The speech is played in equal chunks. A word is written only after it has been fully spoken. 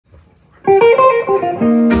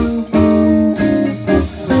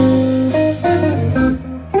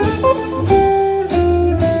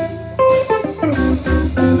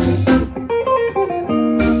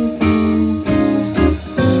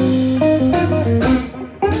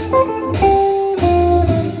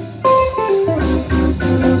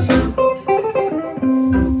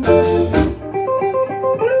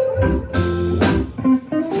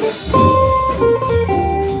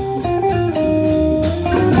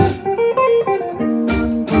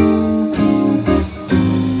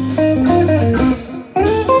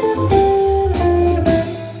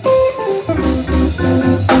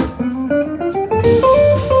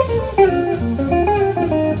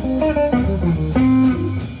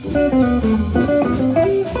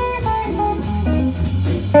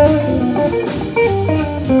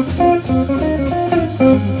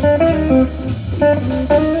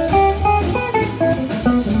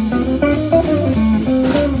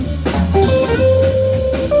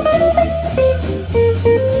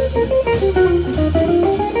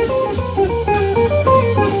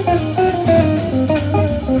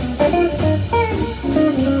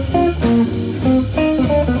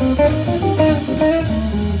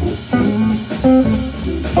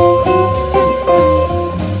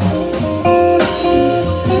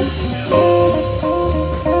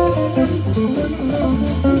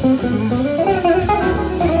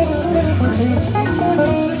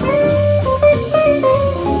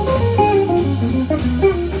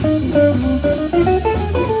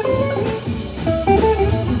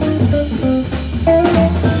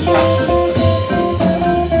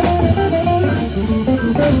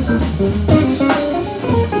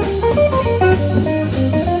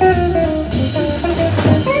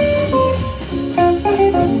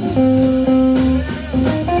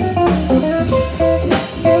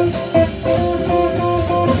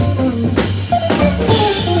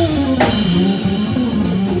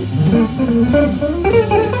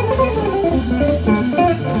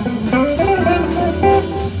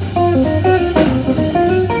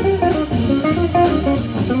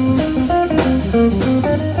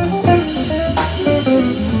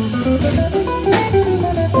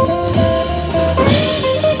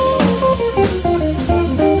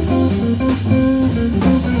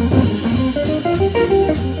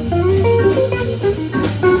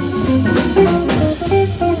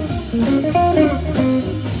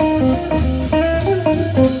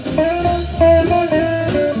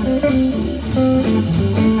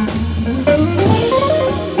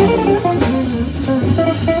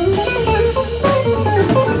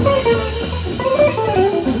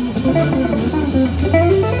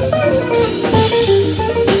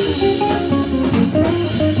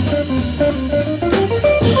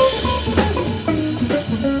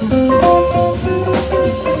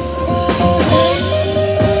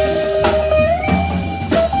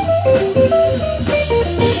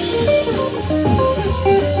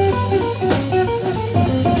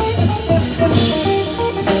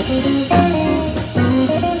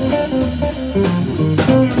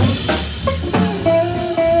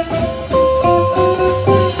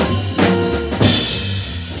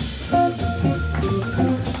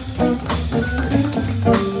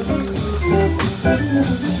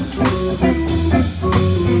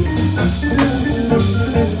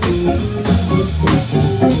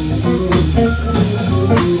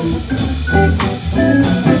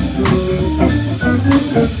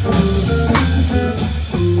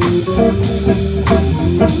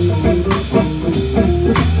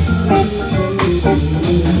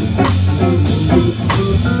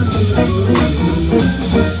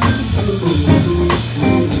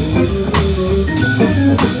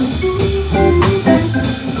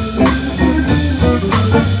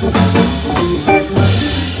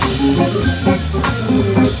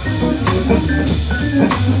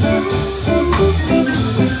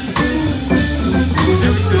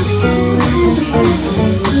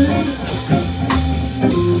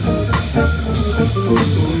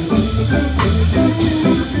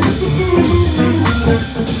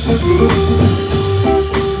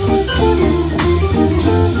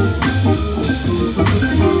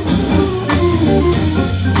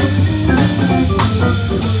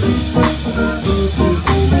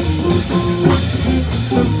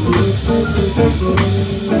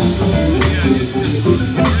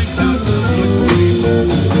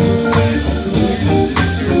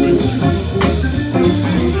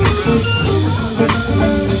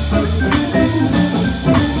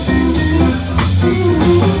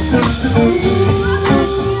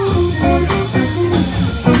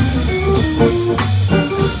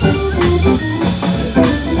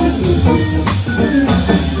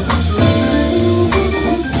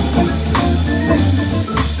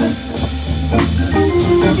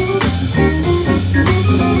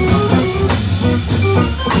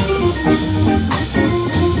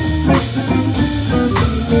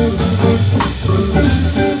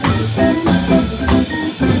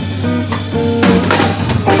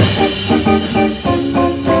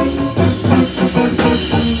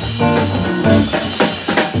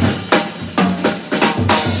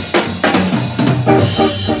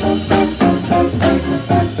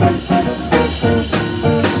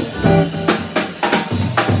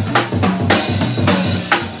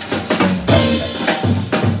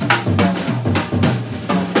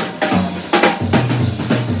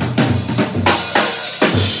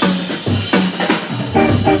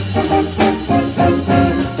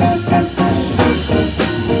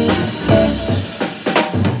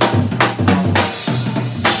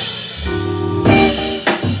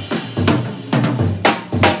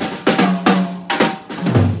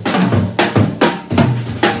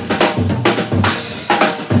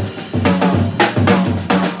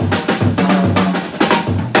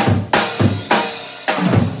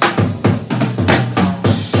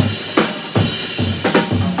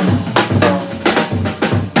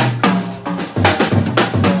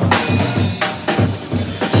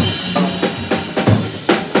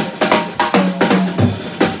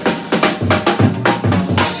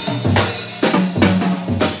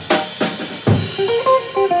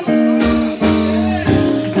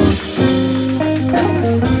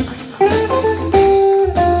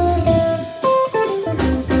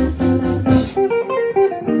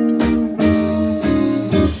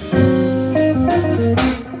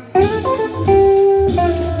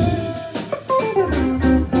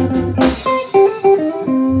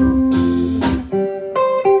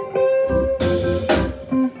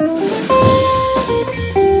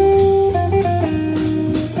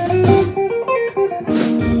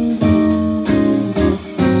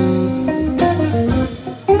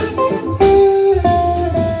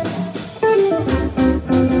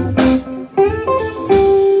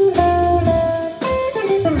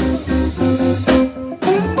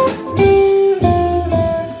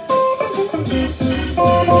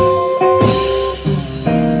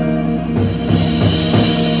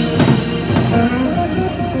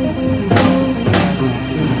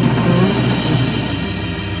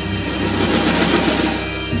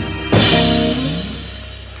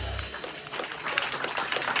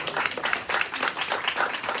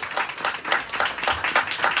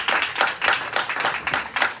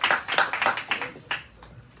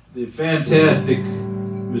fantastic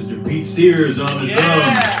Mr. Pete Siers on the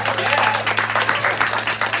drums.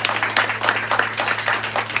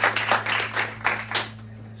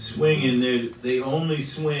 Swinging, they only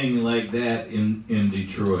swing like that in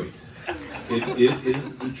Detroit. It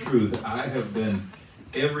is the truth. I have been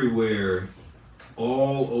everywhere,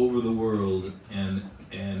 all over the world, and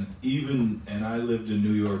I lived in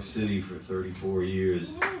New York City for 34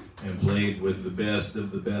 years and played with the best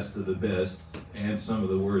of the best of the best and some of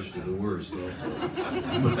the worst of the worst also.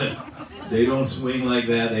 But they don't swing like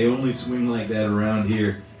that. They only swing like that around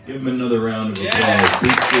here. Give them another round of applause.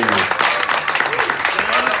 Pete Siers.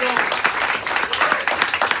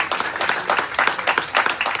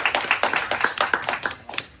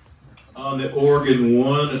 On the organ,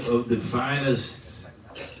 one of the finest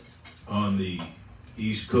on the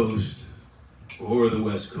East Coast or the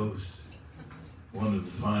West Coast, one of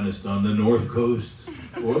the finest on the North Coast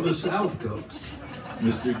or the South Coast,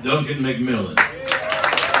 Mr. Duncan McMillan.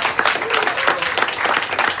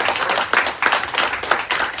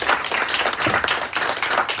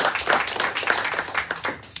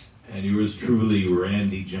 And yours truly,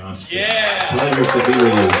 Randy Johnston. Yeah. Pleasure to be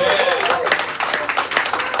with you.